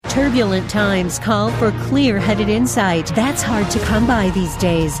Turbulent times call for clear-headed insight. That's hard to come by these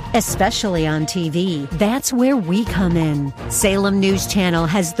days, especially on TV. That's where we come in. Salem News Channel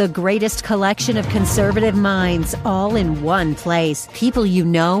has the greatest collection of conservative minds all in one place. People you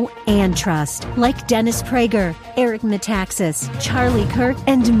know and trust, like Dennis Prager, Eric Metaxas, Charlie Kirk,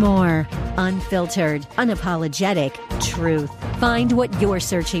 and more. Unfiltered, unapologetic truth. Find what you're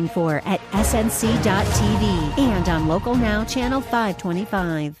searching for at snc.tv and on Local Now, Channel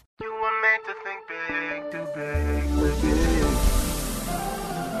 525. You were meant to think big, too big, too big.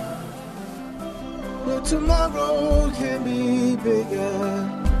 But tomorrow can be bigger.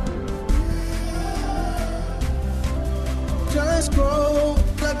 Just grow,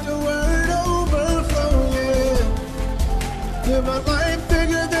 let the word overflow, yeah. Live a life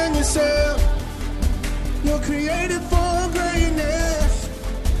bigger than yourself. You're created for greatness.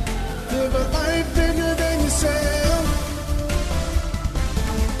 Live a life bigger than yourself.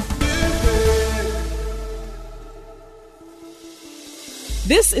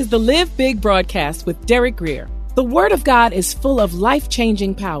 This is the Live Big broadcast with Derek Grier. The Word of God is full of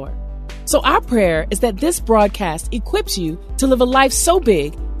life-changing power. So our prayer is that this broadcast equips you to live a life so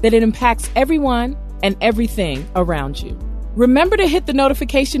big that it impacts everyone and everything around you. Remember to hit the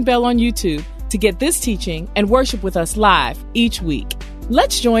notification bell on YouTube to get this teaching and worship with us live each week.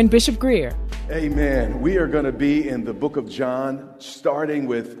 Let's join Bishop Grier. Amen. We are going to be in the book of John, starting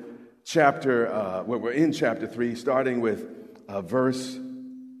with we're in chapter 3, starting with verse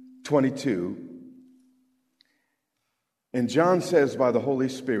 22. And John says by the Holy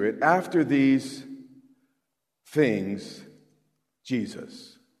Spirit, after these things,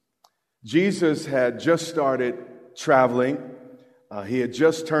 Jesus had just started traveling. He had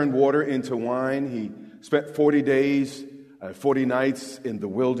just turned water into wine. He spent 40 days, 40 nights in the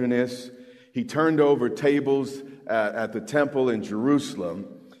wilderness. He turned over tables at the temple in Jerusalem.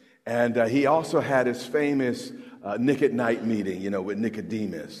 And he also had his famous Nick at Night meeting, with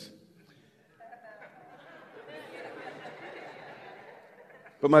Nicodemus.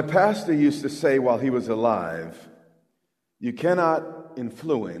 But my pastor used to say while he was alive, you cannot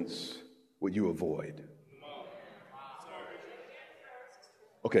influence what you avoid.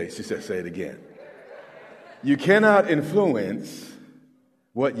 Okay, she said, say it again. You cannot influence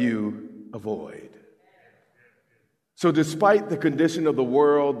what you avoid. So despite the condition of the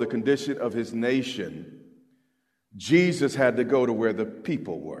world, the condition of his nation, Jesus had to go to where the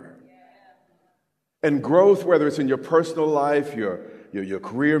people were. And growth, whether it's in your personal life, your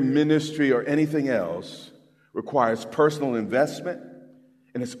career, ministry, or anything else, requires personal investment,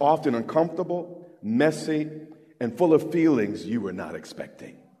 and it's often uncomfortable, messy, and full of feelings you were not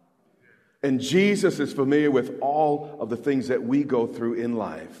expecting. And Jesus is familiar with all of the things that we go through in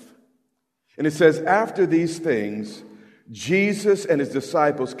life. And it says, after these things, Jesus and his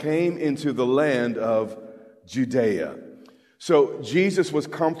disciples came into the land of Judea. So Jesus was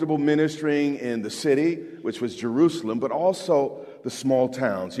comfortable ministering in the city, which was Jerusalem, but also the small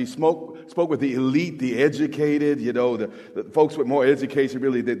towns. He spoke with the elite, the educated, the folks with more education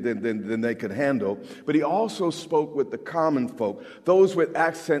really than they could handle. But he also spoke with the common folk, those with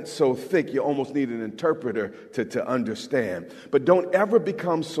accents so thick you almost need an interpreter to understand. But don't ever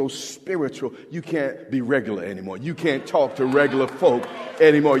become so spiritual you can't be regular anymore. You can't talk to regular folk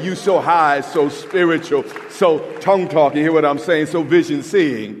anymore. You so high, so spiritual, so tongue-talking, hear what I'm saying, so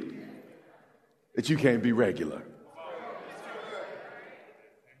vision-seeing that you can't be regular.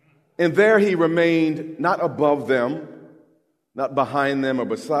 And there he remained not above them, not behind them or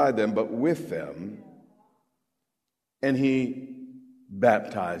beside them, but with them. And he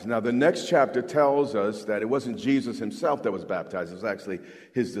baptized. Now, the next chapter tells us that it wasn't Jesus himself that was baptized. It was actually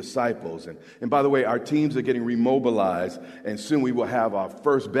his disciples. And by the way, our teams are getting remobilized, and soon we will have our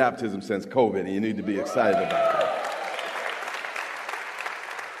first baptism since COVID, and you need to be excited about that.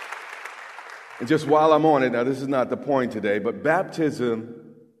 And just while I'm on it, now this is not the point today, but baptism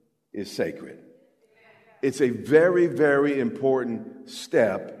is sacred. It's a very, very important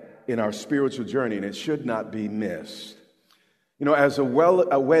step in our spiritual journey, and it should not be missed. As a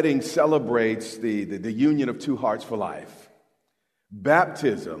wedding celebrates the union of two hearts for life,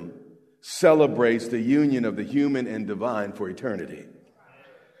 baptism celebrates the union of the human and divine for eternity.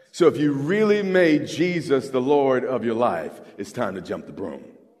 So if you really made Jesus the Lord of your life, it's time to jump the broom.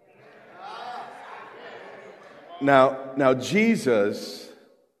 Now Jesus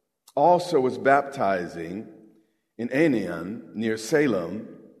also was baptizing in Aenon near Salem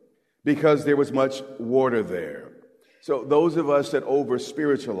because there was much water there. So those of us that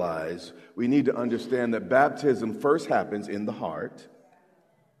over-spiritualize, we need to understand that baptism first happens in the heart,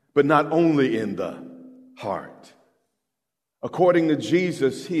 but not only in the heart. According to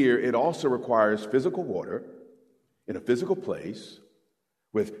Jesus here, it also requires physical water in a physical place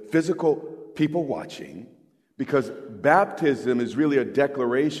with physical people watching, because baptism is really a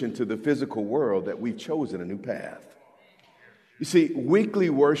declaration to the physical world that we've chosen a new path. You see, weekly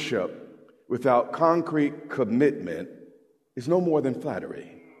worship without concrete commitment is no more than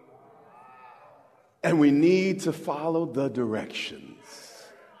flattery. And we need to follow the directions.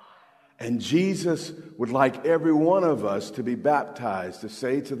 And Jesus would like every one of us to be baptized, to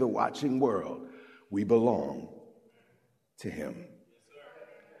say to the watching world, we belong to him.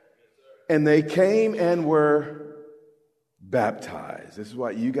 And they came and were baptized. This is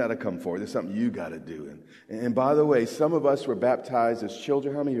why you got to come forward. This is something you got to do. And by the way, some of us were baptized as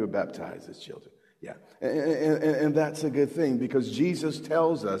children. How many of you were baptized as children? Yeah. And that's a good thing, because Jesus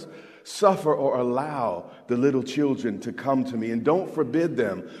tells us, suffer or allow the little children to come to me, and don't forbid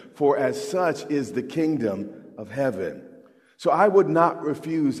them, for as such is the kingdom of heaven. So I would not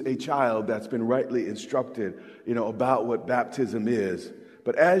refuse a child that's been rightly instructed, about what baptism is.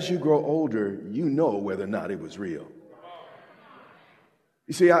 But as you grow older, you know whether or not it was real.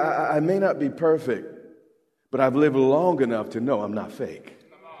 You see, I may not be perfect, but I've lived long enough to know I'm not fake.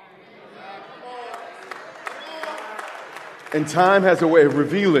 And time has a way of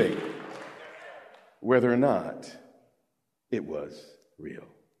revealing whether or not it was real.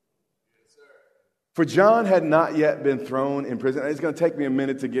 For John had not yet been thrown in prison. It's going to take me a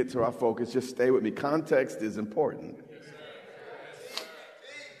minute to get to our focus. Just stay with me. Context is important.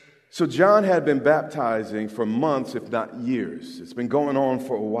 So John had been baptizing for months, if not years. It's been going on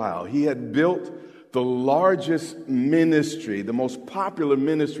for a while. He had built the largest ministry, the most popular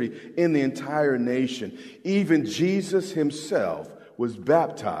ministry in the entire nation. Even Jesus himself was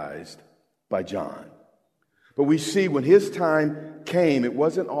baptized by John. But we see when his time came, it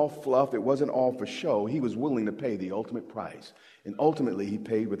wasn't all fluff, it wasn't all for show. He was willing to pay the ultimate price. And ultimately, he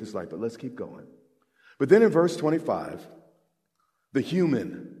paid with his life. But let's keep going. But then in verse 25, the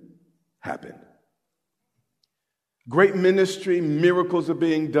human happened. Great ministry, miracles are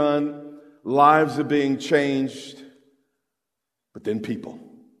being done, lives are being changed, but then people.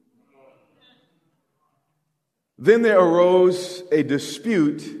 Then there arose a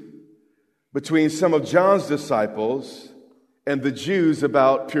dispute between some of John's disciples and the Jews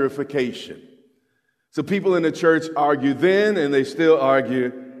about purification. So people in the church argue then, and they still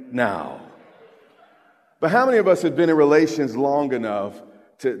argue now. But how many of us have been in relations long enough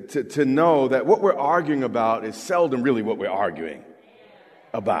to know that what we're arguing about is seldom really what we're arguing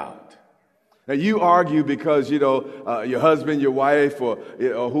about? Now, you argue because, your husband, your wife, or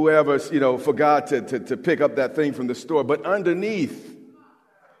whoever, forgot to pick up that thing from the store. But underneath,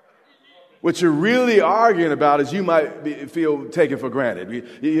 what you're really arguing about is you might feel taken for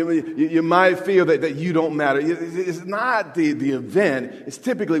granted. You might feel that you don't matter. It's not the event. It's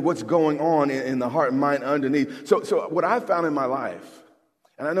typically what's going on in the heart and mind underneath. So what I found in my life,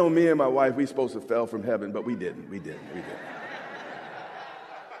 and I know me and my wife, we supposed to fell from heaven, but we didn't. We didn't.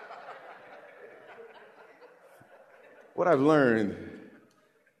 What I've learned,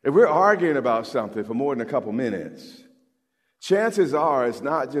 if we're arguing about something for more than a couple minutes, chances are it's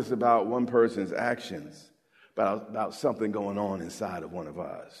not just about one person's actions, but about something going on inside of one of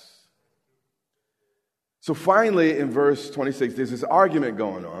us. So finally, in verse 26, there's this argument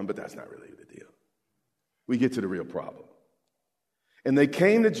going on, but that's not really the deal. We get to the real problem. And they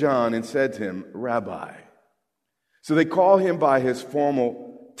came to John and said to him, Rabbi. So they call him by his formal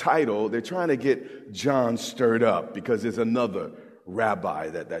title. They're trying to get John stirred up because there's another rabbi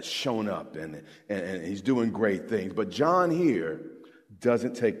that's shown up and he's doing great things. But John here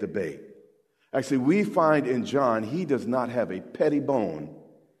doesn't take the bait. Actually, we find in John, he does not have a petty bone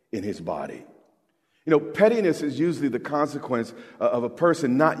in his body. Pettiness is usually the consequence of a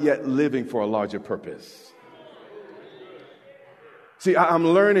person not yet living for a larger purpose. See, I'm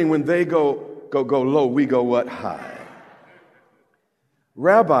learning when they go low, we go what? High.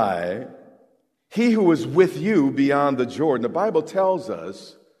 Rabbi, he who was with you beyond the Jordan. The Bible tells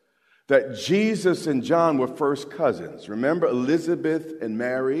us that Jesus and John were first cousins. Remember, Elizabeth and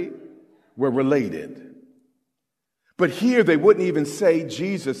Mary were related. But here they wouldn't even say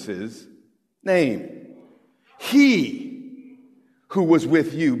Jesus's name. He who was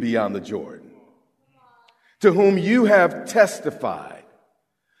with you beyond the Jordan, to whom you have testified.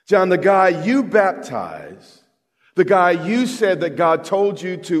 John, the guy you baptized, the guy you said that God told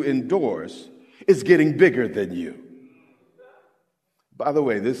you to endorse, is getting bigger than you. By the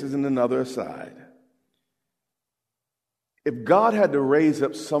way, this isn't another aside. If God had to raise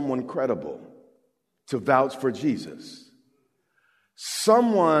up someone credible to vouch for Jesus,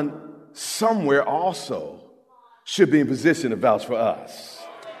 someone somewhere also should be in position to vouch for us.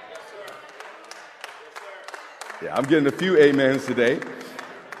 Yeah, I'm getting a few amens today.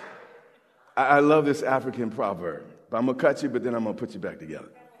 I love this African proverb. But I'm going to cut you, but then I'm going to put you back together.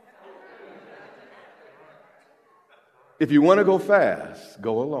 If you want to go fast,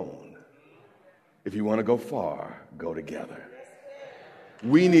 go alone. If you want to go far, go together.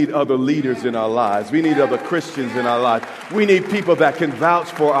 We need other leaders in our lives. We need other Christians in our lives. We need people that can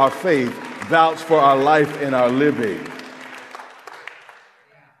vouch for our faith, vouch for our life and our living.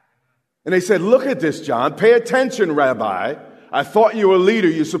 And they said, look at this, John. Pay attention, Rabbi. I thought you were a leader.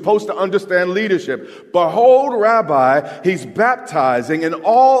 You're supposed to understand leadership. Behold, Rabbi, he's baptizing and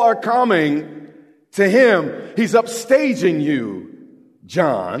all are coming to him. He's upstaging you,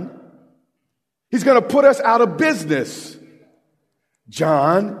 John. He's going to put us out of business,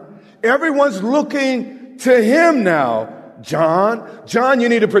 John. Everyone's looking to him now, John. John, you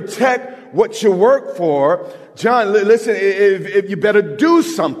need to protect what you work for. John, listen, if you better do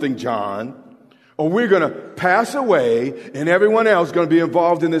something, John, or we're going to pass away and everyone else is going to be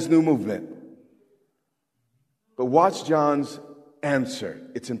involved in this new movement. But watch John's answer.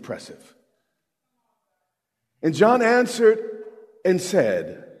 It's impressive. And John answered and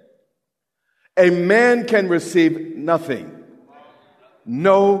said, a man can receive nothing,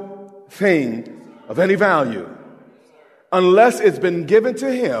 no thing of any value, unless it's been given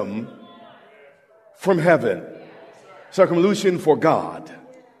to him from heaven. Circumlocution for God.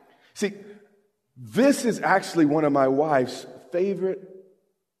 See, this is actually one of my wife's favorite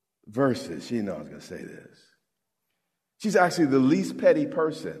verses. She knows I was going to say this. She's actually the least petty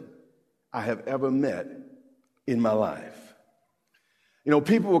person I have ever met in my life. You know,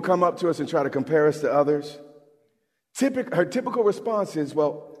 people will come up to us and try to compare us to others. Her typical response is,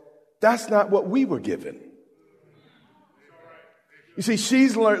 well, that's not what we were given. You see,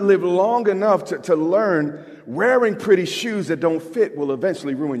 she's lived long enough to learn wearing pretty shoes that don't fit will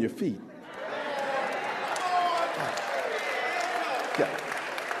eventually ruin your feet.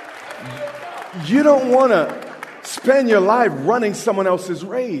 You don't want to spend your life running someone else's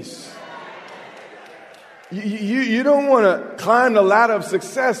race. You don't want to climb the ladder of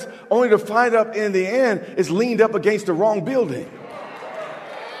success only to find out in the end it's leaned up against the wrong building.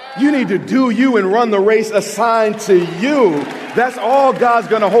 You need to do you and run the race assigned to you. That's all God's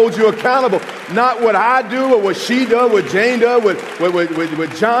going to hold you accountable. Not what I do or what she does, what Jane does,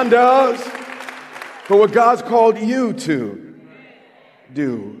 what John does, but what God's called you to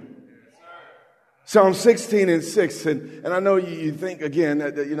do. Psalm 16:6, and I know you think, again,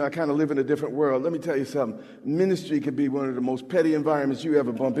 that I kind of live in a different world. Let me tell you something. Ministry could be one of the most petty environments you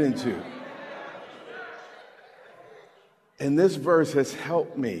ever bump into. And this verse has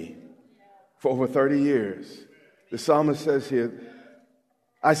helped me for over 30 years. The psalmist says here,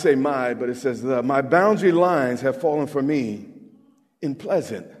 I say my, but it says my boundary lines have fallen for me in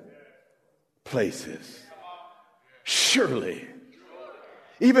pleasant places. Surely.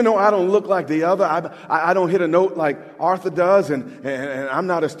 Even though I don't look like the other, I don't hit a note like Arthur does, and I'm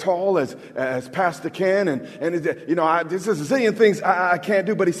not as tall as Pastor Ken, and this is a zillion things I can't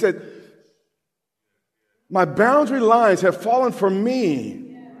do. But he said, my boundary lines have fallen for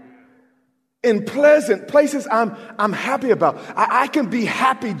me in pleasant places I'm happy about. I can be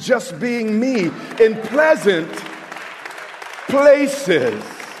happy just being me in pleasant places.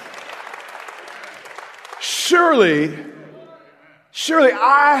 Surely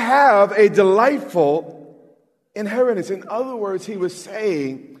I have a delightful inheritance. In other words, he was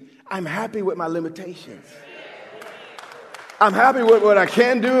saying, I'm happy with my limitations. I'm happy with what I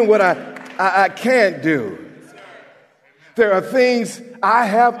can do and what I can't do. There are things I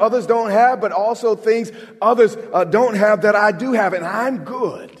have, others don't have, but also things others don't have that I do have, and I'm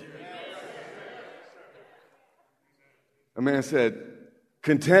good. A man said,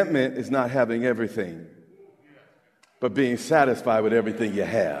 contentment is not having everything, but being satisfied with everything you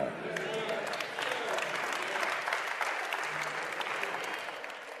have.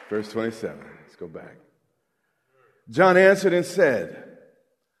 Verse 27, let's go back. John answered and said,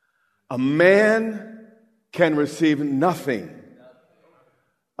 a man can receive nothing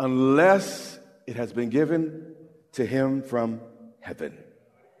unless it has been given to him from heaven.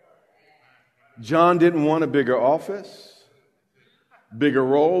 John didn't want a bigger office, bigger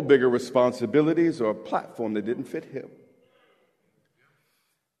role, bigger responsibilities, or a platform that didn't fit him.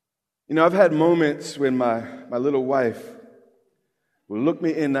 You know, I've had moments when my little wife will look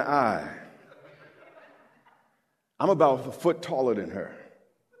me in the eye. I'm about a foot taller than her.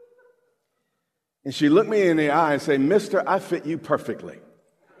 And she looked me in the eye and say, Mister, I fit you perfectly.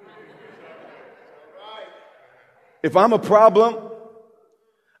 If I'm a problem,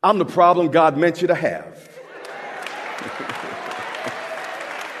 I'm the problem God meant you to have.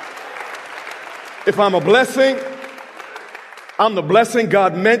 If I'm a blessing, I'm the blessing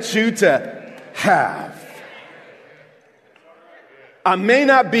God meant you to have. I may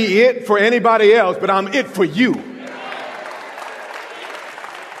not be it for anybody else, but I'm it for you.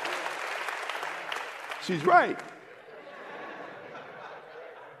 She's right.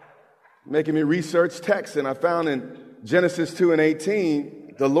 Making me research text, and I found in Genesis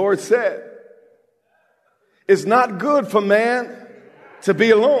 2:18, the Lord said, it's not good for man to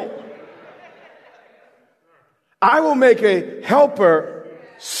be alone. I will make a helper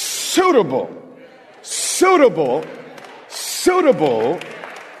suitable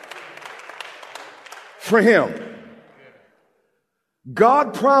for him.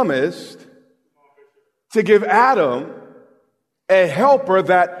 God promised to give Adam a helper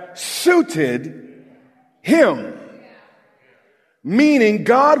that suited him. Meaning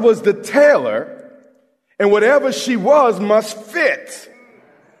God was the tailor, and whatever she was must fit.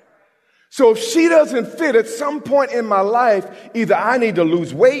 So if she doesn't fit at some point in my life, either I need to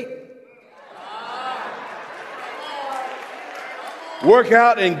lose weight, work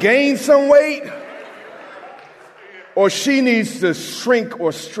out and gain some weight, or she needs to shrink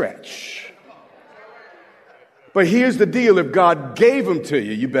or stretch. But here's the deal. If God gave them to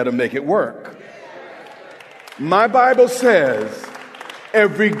you, you better make it work. My Bible says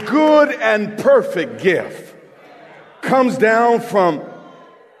every good and perfect gift comes down from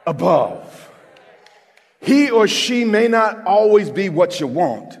above. He or she may not always be what you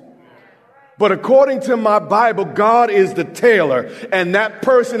want, but according to my Bible, God is the tailor, and that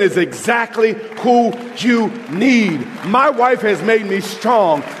person is exactly who you need. My wife has made me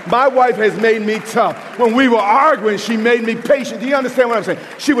strong. My wife has made me tough. When we were arguing, she made me patient. Do you understand what I'm saying?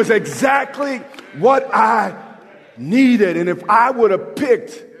 She was exactly what I needed. And if I would have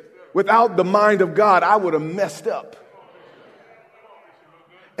picked without the mind of God, I would have messed up.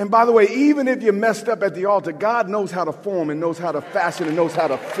 And by the way, even if you messed up at the altar, God knows how to form and knows how to fashion and knows how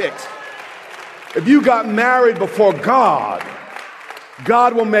to fix. If you got married before God,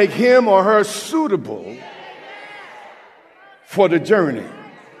 God will make him or her suitable for the journey.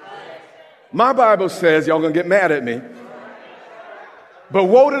 My Bible says, y'all gonna get mad at me, but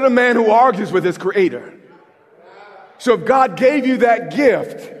woe to the man who argues with his creator. So if God gave you that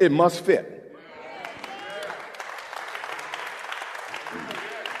gift, it must fit.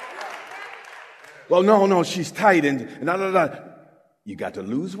 Well, no, she's tight and da, da, da. You got to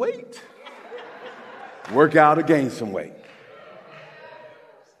lose weight. Work out or gain some weight.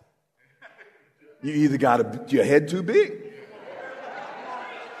 You either got your head too big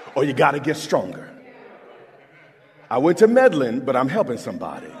or you got to get stronger. I went to meddling, but I'm helping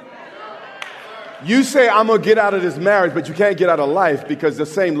somebody. You say, I'm going to get out of this marriage, but you can't get out of life because the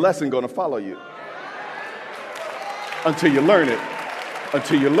same lesson going to follow you. Until you learn it.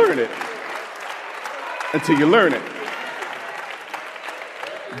 Until you learn it. Until you learn it.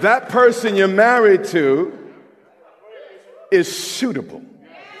 That person you're married to is suitable.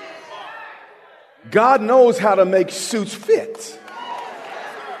 God knows how to make suits fit.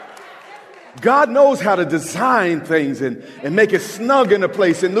 God knows how to design things and make it snug in a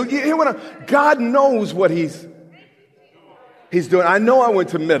place. And look, you hear what God knows what he's doing. I know I went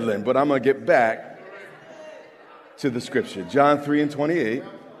to meddling, but I'm going to get back to the scripture. John 3:28.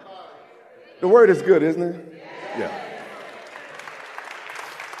 The word is good, isn't it? Yeah.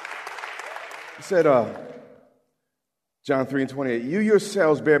 He said, John 3:28, you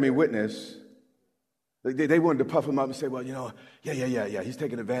yourselves bear me witness. They wanted to puff him up and say, well, yeah. He's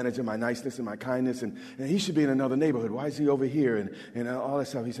taking advantage of my niceness and my kindness, and he should be in another neighborhood. Why is he over here? And all that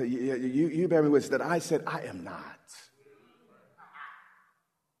stuff. He said, you bear me witness that I said, I am not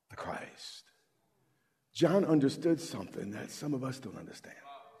the Christ. John understood something that some of us don't understand.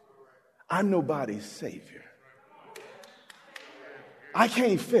 I'm nobody's savior. I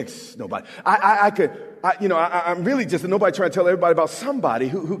can't fix nobody. I'm really just a nobody trying to tell everybody about somebody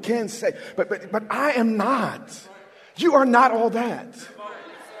who can say, but I am not. You are not all that.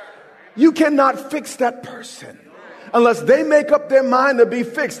 You cannot fix that person. Unless they make up their mind to be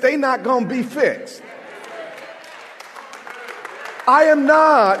fixed, they're not going to be fixed. I am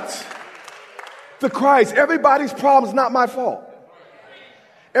not the Christ. Everybody's problem is not my fault.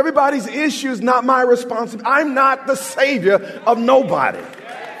 Everybody's issue is not my responsibility. I'm not the savior of nobody.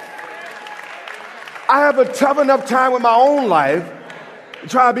 I have a tough enough time with my own life to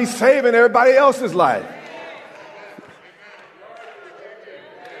try to be saving everybody else's life.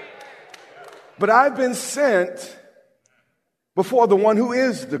 But I've been sent before the one who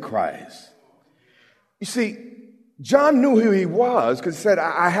is the Christ. You see, John knew who he was because he said,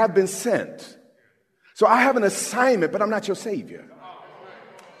 I have been sent. So I have an assignment, but I'm not your Savior.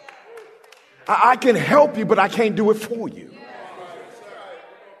 I can help you, but I can't do it for you.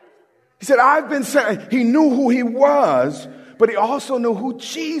 He said, I've been sent. He knew who he was, but he also knew who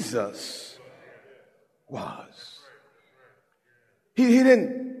Jesus was. He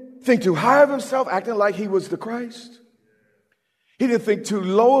didn't think too high of himself, acting like he was the Christ. He didn't think too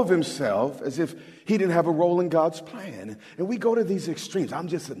low of himself, as if he didn't have a role in God's plan. And we go to these extremes. I'm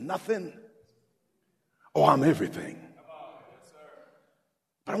just a nothing, or I'm everything.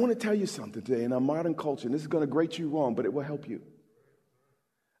 But I want to tell you something today in our modern culture, and this is going to grate you wrong, but it will help you.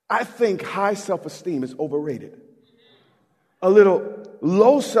 I think high self-esteem is overrated. A little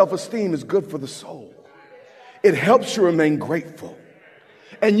low self-esteem is good for the soul. It helps you remain grateful.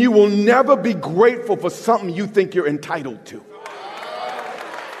 And you will never be grateful for something you think you're entitled to.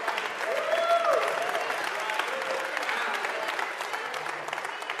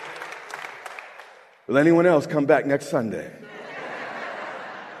 Will anyone else come back next Sunday?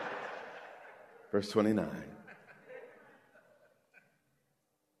 Verse 29.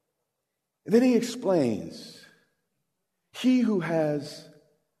 And then he explains, he who has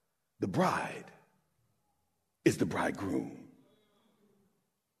the bride is the bridegroom.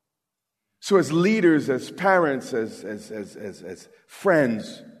 So as leaders, as parents, as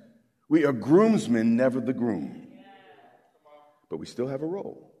friends, we are groomsmen, never the groom. But we still have a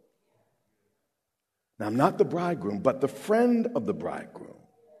role. Now, I'm not the bridegroom, but the friend of the bridegroom.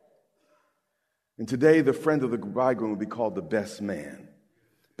 And today, the friend of the bridegroom would be called the best man.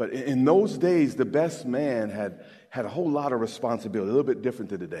 But in those days, the best man had a whole lot of responsibility, a little bit different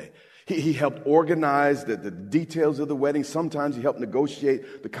to today. He helped organize the details of the wedding. Sometimes he helped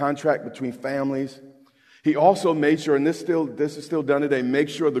negotiate the contract between families. He also made sure, and this is still done today, make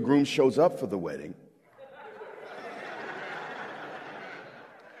sure the groom shows up for the wedding.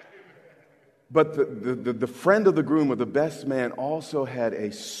 But the friend of the groom, or the best man, also had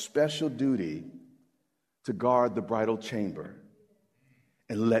a special duty to guard the bridal chamber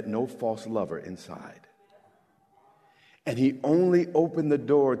and let no false lover inside. And he only opened the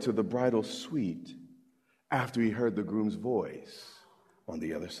door to the bridal suite after he heard the groom's voice on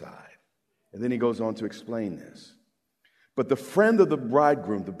the other side. And then he goes on to explain this. But the friend of the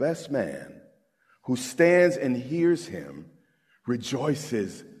bridegroom, the best man, who stands and hears him,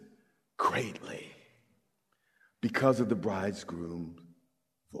 rejoices greatly because of the bridegroom's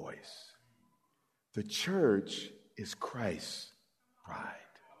voice. The church is Christ's bride.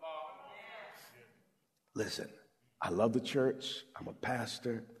 Listen, I love the church. I'm a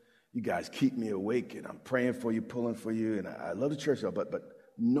pastor. You guys keep me awake, and I'm praying for you, pulling for you, and I love the church, but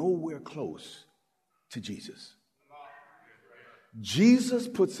nowhere close to Jesus. Jesus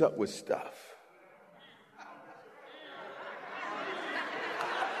puts up with stuff.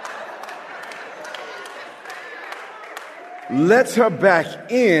 Lets her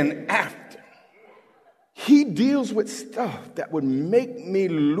back in after. He deals with stuff that would make me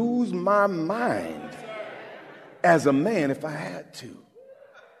lose my mind as a man if I had to.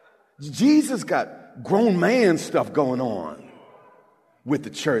 Jesus got grown man stuff going on with the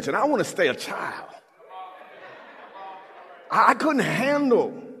church, and I want to stay a child. I couldn't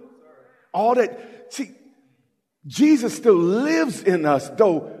handle all that. See, Jesus still lives in us,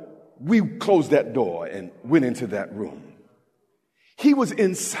 though we closed that door and went into that room. He was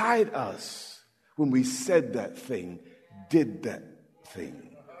inside us when we said that thing, did that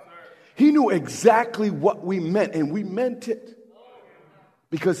thing. He knew exactly what we meant, and we meant it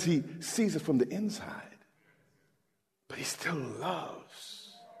because he sees it from the inside. But he still loves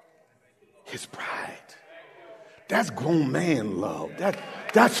his bride. That's grown man love.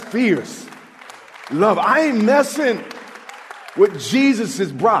 That's fierce love. I ain't messing with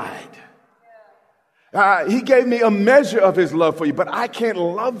Jesus' bride. He gave me a measure of his love for you, but I can't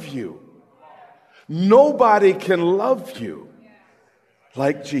love you. Nobody can love you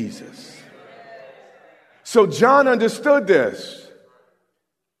like Jesus. So John understood this.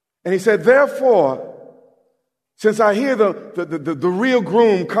 And he said, therefore, since I hear the real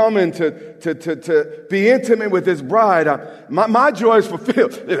groom coming to be intimate with his bride, my joy is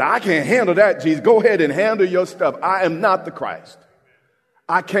fulfilled. I can't handle that, Jesus. Go ahead and handle your stuff. I am not the Christ.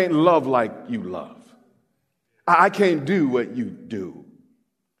 I can't love like you love. I can't do what you do.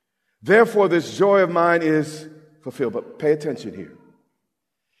 Therefore, this joy of mine is fulfilled. But pay attention here.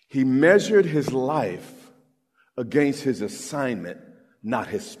 He measured his life against his assignment, not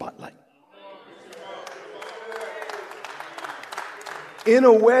his spotlight. In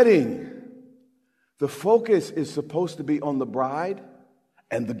a wedding, the focus is supposed to be on the bride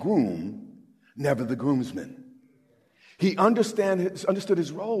and the groom, never the groomsman. He understood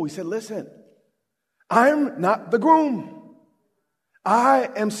his role. He said, listen, I'm not the groom.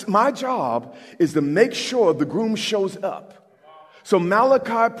 My job is to make sure the groom shows up. So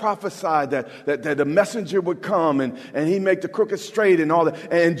Malachi prophesied that the messenger would come and he'd make the crooked straight and all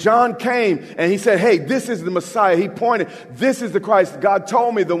that. And John came and he said, hey, this is the Messiah. He pointed, this is the Christ. God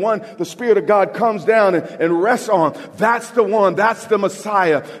told me the Spirit of God comes down and rests on. That's the one. That's the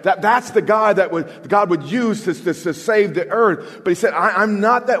Messiah. That's the guy that God would use to save the earth. But he said, I'm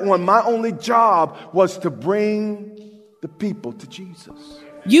not that one. My only job was to bring the people to Jesus.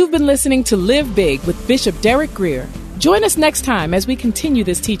 You've been listening to Live Big with Bishop Derek Grier. Join us next time as we continue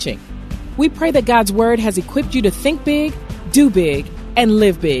this teaching. We pray that God's Word has equipped you to think big, do big, and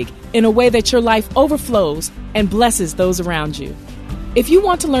live big in a way that your life overflows and blesses those around you. If you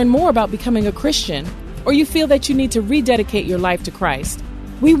want to learn more about becoming a Christian, or you feel that you need to rededicate your life to Christ,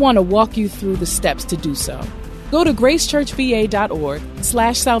 we want to walk you through the steps to do so. Go to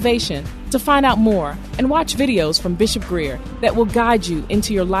gracechurchva.org/salvation to find out more and watch videos from Bishop Grier that will guide you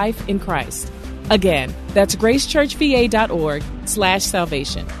into your life in Christ. Again, that's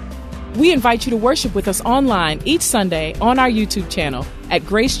gracechurchva.org/salvation. We invite you to worship with us online each Sunday on our YouTube channel at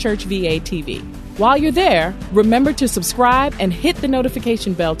Grace Church VA TV. While you're there, remember to subscribe and hit the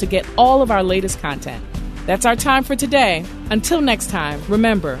notification bell to get all of our latest content. That's our time for today. Until next time,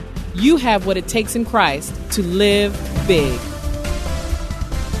 remember, you have what it takes in Christ to live big.